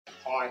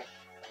Hi,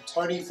 I'm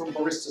Tony from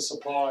Barista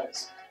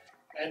Supplies,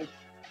 and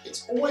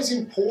it's always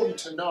important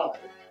to know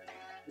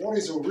what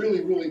is a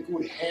really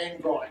good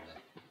hand grinder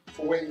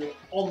for when you're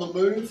on the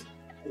move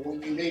or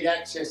when you need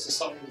access to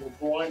something that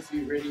will grind for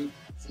you ready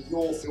for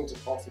your filter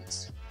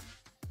coffees.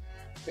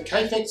 The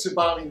Cafec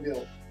Tsubame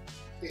mill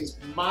is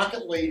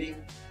market leading,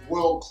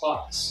 world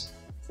class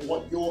for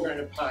what you're going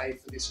to pay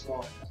for this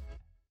grinder.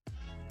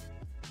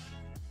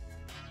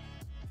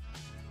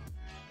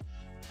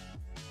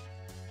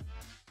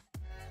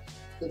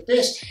 The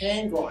best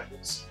hand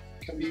grinders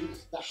can be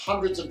the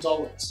hundreds of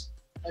dollars,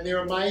 and they're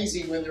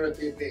amazing when they're at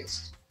their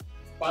best.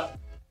 But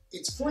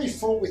it's very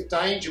fraught with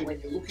danger when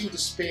you're looking to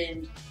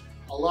spend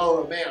a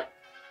lower amount,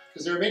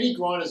 because there are many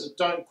grinders that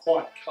don't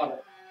quite cut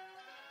it.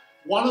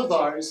 One of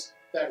those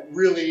that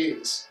really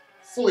is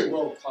fully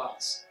world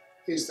class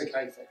is the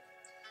Cafec.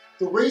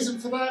 The reason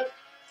for that?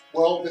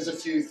 Well, there's a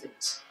few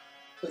things.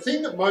 The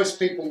thing that most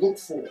people look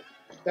for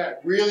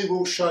that really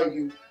will show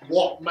you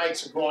what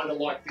makes a grinder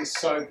like this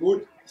so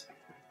good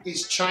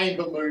is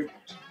chamber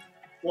movement.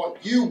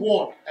 What you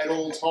want at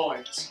all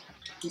times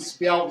is to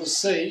be able to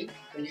see,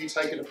 when you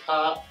take it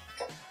apart,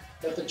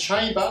 that the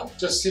chamber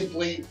just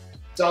simply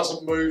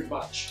doesn't move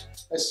much.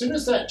 As soon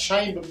as that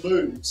chamber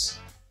moves,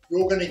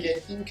 you're going to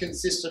get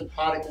inconsistent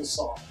particle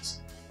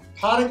size.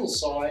 Particle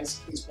size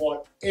is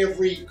what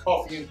every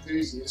coffee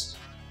enthusiast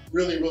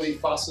really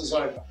fusses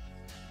over.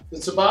 The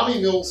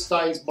Tsubame mill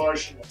stays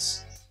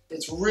motionless.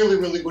 It's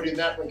really good in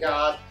that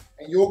regard,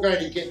 and you're going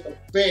to get the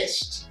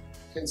best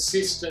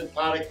consistent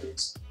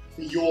particles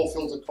for your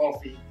filter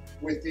coffee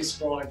with this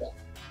grinder.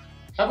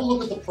 Have a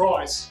look at the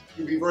price,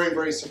 you'll be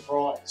very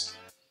surprised.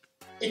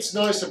 It's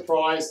no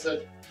surprise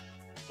that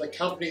the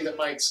company that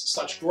makes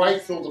such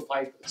great filter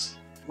papers,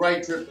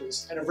 great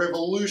drippers, and have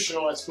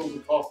revolutionised filter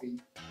coffee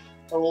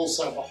are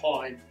also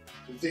behind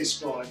this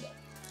grinder.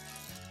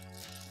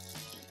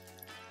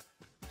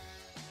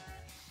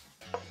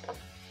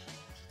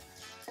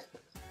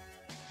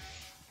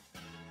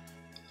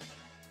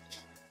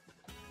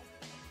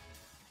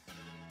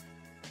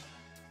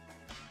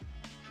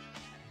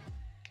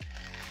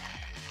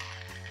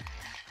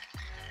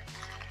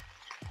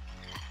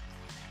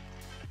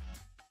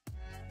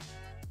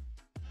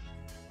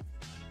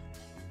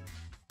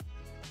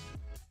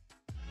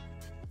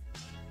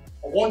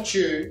 I want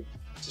you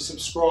to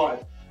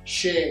subscribe,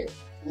 share,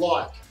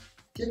 like,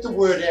 get the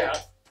word out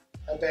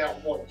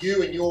about what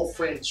you and your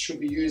friends should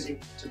be using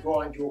to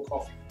grind your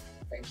coffee.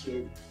 Thank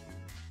you.